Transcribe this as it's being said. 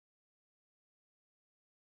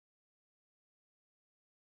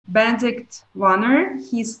Benedikt Wenner.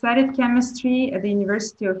 He studied chemistry at the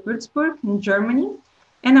University of Würzburg in Germany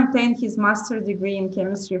and obtained his master's degree in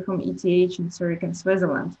chemistry from ETH in Zurich in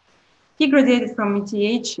Switzerland. He graduated from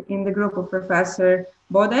ETH in the group of Professor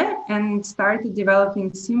Bode and started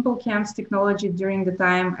developing Synple Chem's technology during the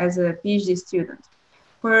time as a PhD student.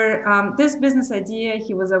 For this business idea,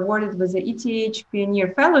 he was awarded with the ETH Pioneer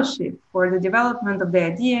Fellowship for the development of the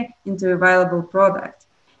idea into a viable product.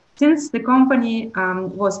 Since the company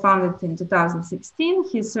was founded in 2016,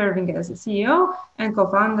 he's serving as a CEO and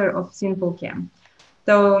co-founder of Synple Chem.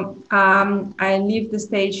 So I leave the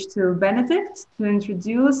stage to Benedikt to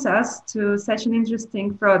introduce us to such an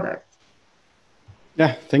interesting product.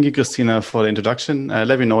 Yeah, thank you, Christina, for the introduction.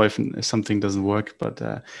 Let me know if something doesn't work, but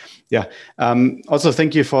yeah. Also,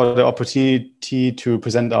 thank you for the opportunity to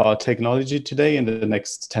present our technology today in the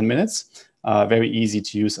next 10 minutes. Very easy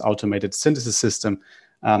to use automated synthesis system.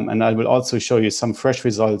 And I will also show you some fresh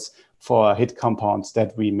results for hit compounds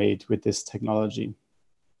that we made with this technology.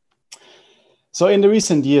 So in the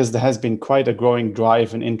recent years, there has been quite a growing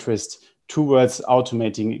drive and interest towards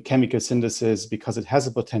automating chemical synthesis because it has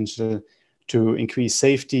a potential to increase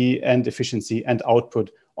safety and efficiency and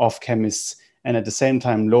output of chemists, and at the same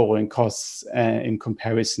time lowering costs in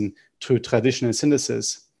comparison to traditional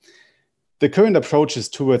synthesis. The current approaches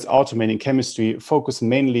towards automating chemistry focus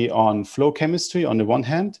mainly on flow chemistry on the one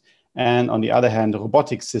hand, and on the other hand,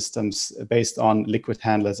 robotic systems based on liquid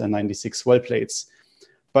handlers and 96 well plates.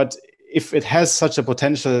 But if it has such a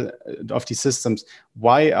potential of these systems,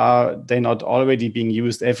 why are they not already being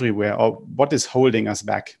used everywhere, or what is holding us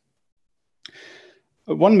back?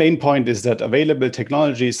 One main point is that available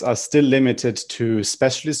technologies are still limited to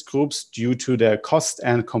specialist groups due to their cost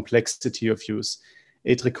and complexity of use.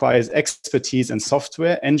 It requires expertise in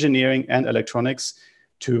software, engineering, and electronics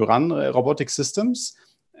to run robotic systems.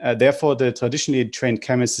 Therefore, the traditionally trained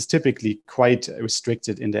chemist is typically quite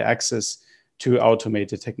restricted in their access to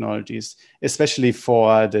automated technologies, especially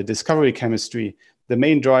for the discovery chemistry. The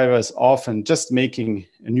main driver is often just making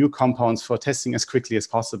new compounds for testing as quickly as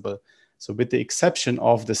possible. So with the exception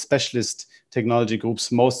of the specialist technology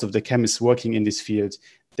groups, most of the chemists working in this field,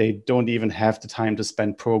 they don't even have the time to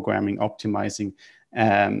spend programming, optimizing,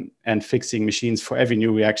 and fixing machines for every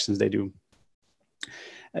new reactions they do.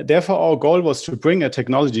 Therefore, our goal was to bring a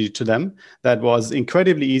technology to them that was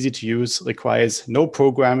incredibly easy to use, requires no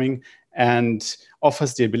programming, and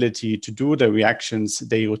offers the ability to do the reactions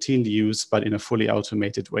they routinely use, but in a fully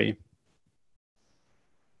automated way.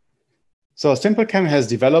 So Synple Chem has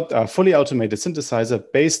developed a fully automated synthesizer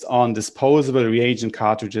based on disposable reagent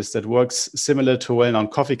cartridges that works similar to a well-known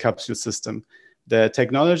coffee capsule system. The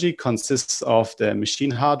technology consists of the machine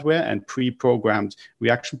hardware and pre-programmed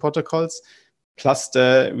reaction protocols, plus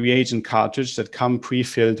the reagent cartridge that come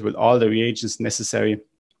pre-filled with all the reagents necessary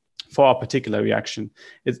for a particular reaction.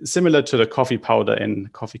 It's similar to the coffee powder in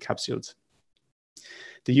coffee capsules.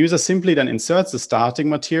 The user simply then inserts the starting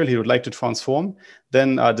material he would like to transform,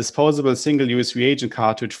 then a disposable single-use reagent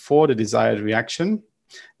cartridge for the desired reaction.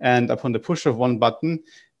 And upon the push of one button,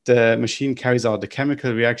 the machine carries out the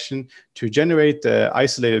chemical reaction to generate the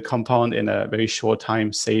isolated compound in a very short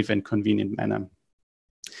time, safe and convenient manner.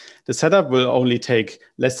 The setup will only take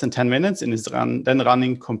less than 10 minutes and is then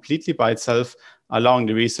running completely by itself, allowing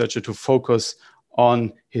the researcher to focus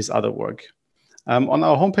on his other work. On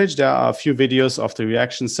our homepage, there are a few videos of the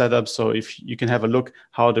reaction setup, so if you can have a look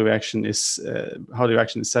how the reaction is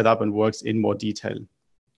set up and works in more detail.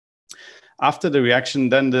 After the reaction,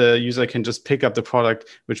 then the user can just pick up the product,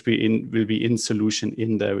 which will be in solution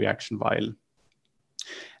in the reaction vial.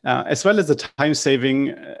 As well as the time saving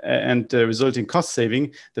and the resulting cost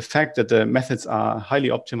saving, the fact that the methods are highly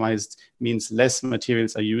optimized means less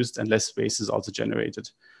materials are used and less waste is also generated.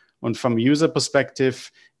 And from a user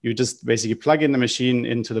perspective, you just basically plug in the machine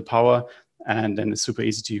into the power, and then it's super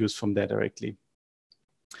easy to use from there directly.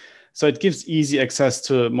 So it gives easy access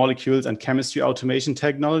to molecules and chemistry automation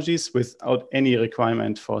technologies without any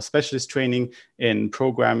requirement for specialist training in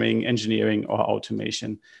programming, engineering, or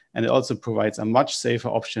automation. And it also provides a much safer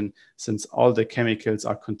option since all the chemicals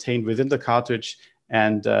are contained within the cartridge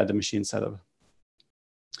and the machine setup.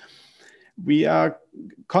 We are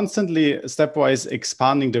constantly stepwise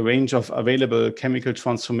expanding the range of available chemical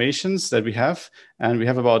transformations that we have. And we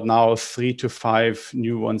have about now 3 to 5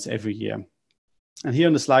 new ones every year. And here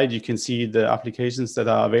on the slide, you can see the applications that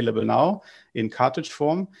are available now in cartridge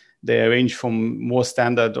form. They range from more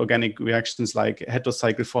standard organic reactions like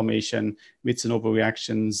heterocycle formation, Mitsunobu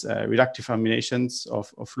reactions, reductive aminations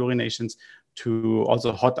of fluorinations, to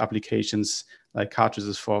also hot applications like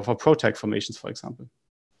cartridges for protein formations, for example.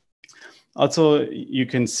 Also, you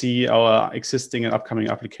can see our existing and upcoming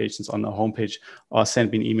applications on our homepage, or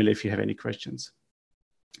send me an email if you have any questions.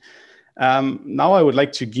 Now I would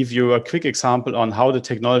like to give you a quick example on how the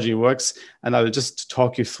technology works, and I will just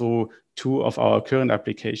talk you through two of our current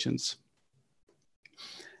applications.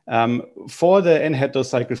 For the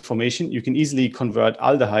N-heterocycle formation, you can easily convert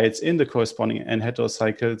aldehydes in the corresponding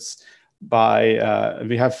N-heterocycles by,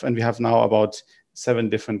 we have now about 7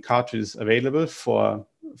 different cartridges available for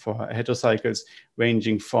heterocycles,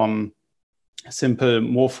 ranging from simple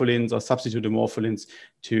morpholins or substituted morpholins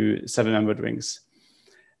to 7-membered rings.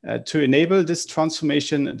 To enable this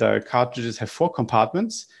transformation, the cartridges have 4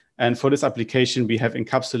 compartments. And for this application, we have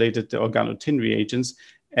encapsulated the organotin reagents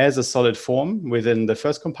as a solid form within the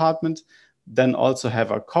first compartment, then also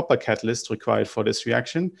have a copper catalyst required for this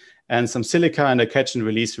reaction, and some silica and a catch and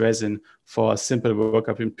release resin for simple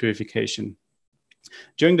workup and purification.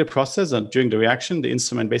 During the process or during the reaction, the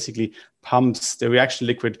instrument basically pumps the reaction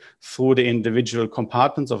liquid through the individual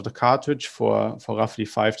compartments of the cartridge for roughly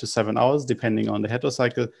 5 to 7 hours, depending on the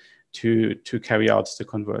heterocycle, to carry out the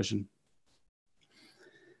conversion.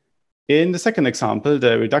 In the second example,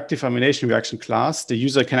 the reductive amination reaction class, the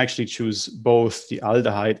user can actually choose both the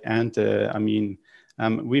aldehyde and the amine.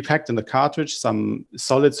 We packed in the cartridge some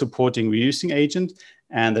solid supporting reducing agent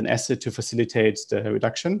and an acid to facilitate the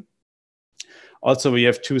reduction. Also, we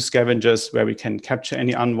have 2 scavengers where we can capture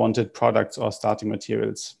any unwanted products or starting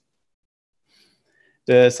materials.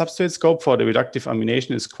 The substrate scope for the reductive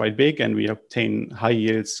amination is quite big, and we obtain high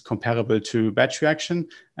yields comparable to batch reaction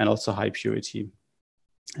and also high purity.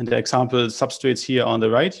 And the example substrates here on the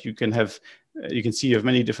right, you can see you have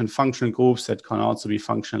many different functional groups that can also be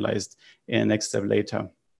functionalized in the next step later.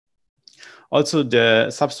 Also, the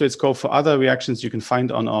substrate scope for other reactions you can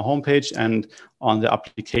find on our homepage and on the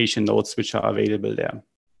application notes, which are available there.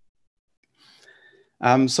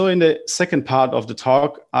 So in the second part of the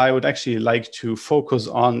talk, I would actually like to focus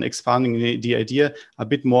on expanding the idea a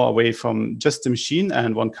bit more away from just the machine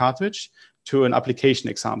and one cartridge to an application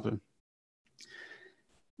example.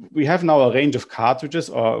 We have now a range of cartridges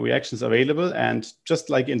or reactions available, and just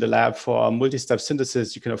like in the lab for multi-step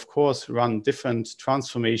synthesis, you can of course run different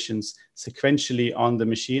transformations sequentially on the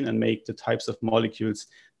machine and make the types of molecules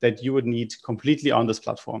that you would need completely on this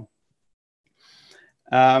platform.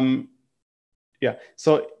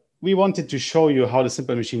 So we wanted to show you how the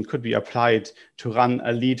Synple machine could be applied to run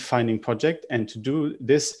a lead finding project, and to do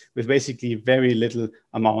this with basically very little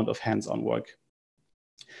amount of hands-on work.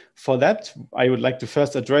 For that, I would like to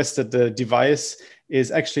first address that the device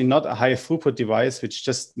is actually not a high throughput device, which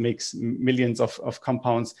just makes millions of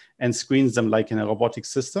compounds and screens them like in a robotic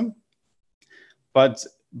system. But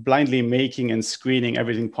blindly making and screening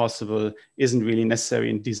everything possible isn't really necessary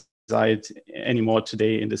and desired anymore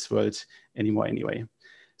today in this world anymore anyway.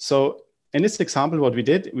 So in this example, what we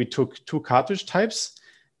did, we took 2 cartridge types,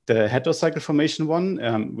 the heterocycle formation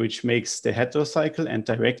one, which makes the heterocycle and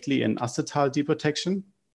directly an acetal deprotection.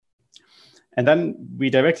 And then we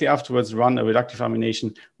directly afterwards run a reductive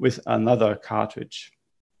amination with another cartridge.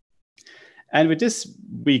 And with this,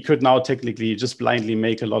 we could now technically just blindly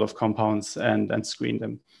make a lot of compounds and screen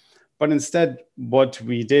them. But instead, what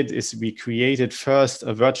we did is we created first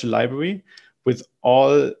a virtual library with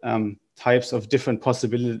all types of different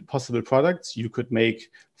possible products you could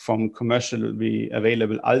make from commercially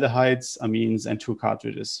available aldehydes, amines, and 2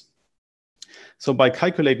 cartridges. So by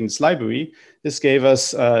calculating this library, this gave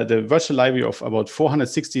us the virtual library of about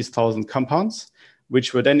 460,000 compounds,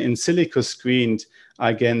 which were then in silico screened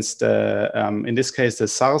against, in this case, the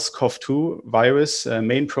SARS-CoV-2 virus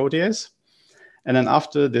main protease. And then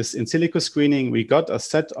after this in silico screening, we got a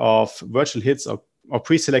set of virtual hits or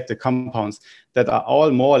pre-selected compounds that are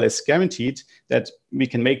all more or less guaranteed that we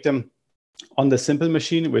can make them on the Synple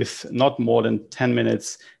machine with not more than 10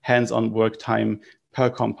 minutes hands-on work time per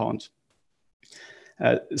compound.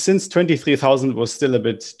 Since 23,000 was still a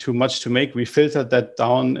bit too much to make, we filtered that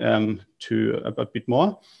down to a bit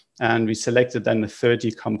more, and we selected then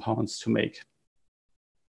 30 compounds to make.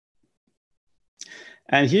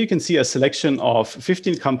 And here you can see a selection of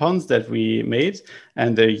 15 compounds that we made,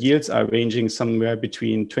 and the yields are ranging somewhere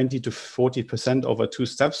between 20 to 40% over 2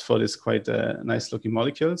 steps for this quite nice looking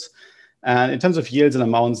molecules. And in terms of yields and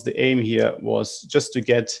amounts, the aim here was just to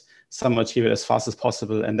get some material as fast as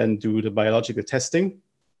possible and then do the biological testing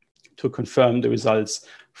to confirm the results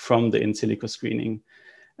from the in silico screening.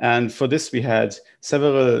 And for this, we had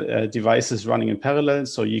several devices running in parallel,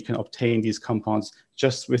 so you can obtain these compounds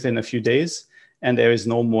just within a few days. And there is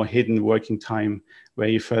no more hidden working time where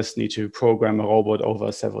you first need to program a robot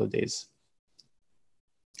over several days.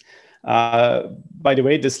 By the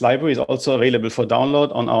way, this library is also available for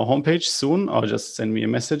download on our homepage soon, or just send me a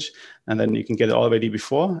message and then you can get it already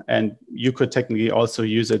before. And you could technically also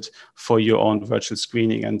use it for your own virtual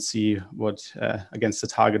screening and see what against the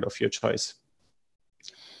target of your choice.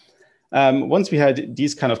 Once we had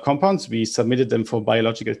these kind of compounds, we submitted them for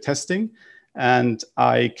biological testing. And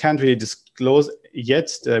I can't really disclose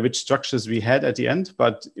yet which structures we had at the end,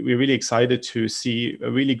 but we're really excited to see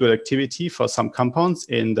a really good activity for some compounds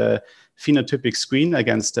in the phenotypic screen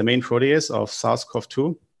against the main protease of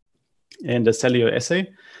SARS-CoV-2 in the cellular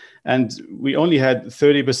assay. And we only had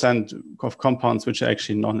 30% of compounds which are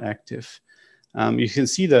actually non-active. You can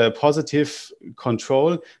see the positive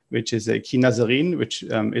control, which is a quinazarine, which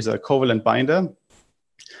is a covalent binder.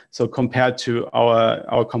 So compared to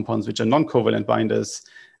our compounds, which are non-covalent binders,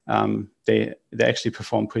 they actually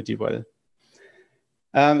perform pretty well.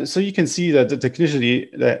 So you can see that the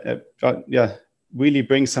technically, really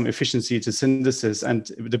brings some efficiency to synthesis. And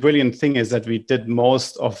the brilliant thing is that we did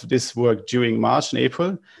most of this work during March and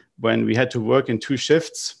April, when we had to work in 2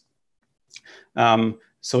 shifts.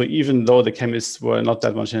 So even though the chemists were not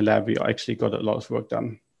that much in the lab, we actually got a lot of work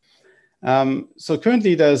done. So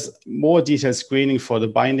currently there's more detailed screening for the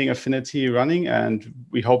binding affinity running, and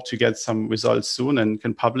we hope to get some results soon and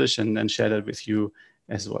can publish and share that with you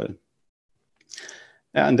as well.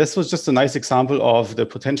 And this was just a nice example of the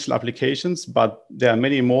potential applications, but there are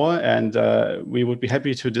many more, and we would be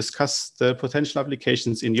happy to discuss the potential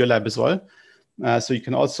applications in your lab as well. So you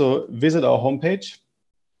can also visit our homepage,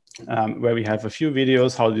 where we have a few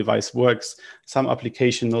videos, how the device works, some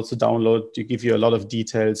application notes to download to give you a lot of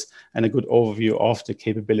details and a good overview of the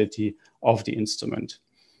capability of the instrument.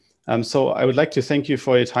 So I would like to thank you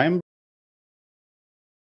for your time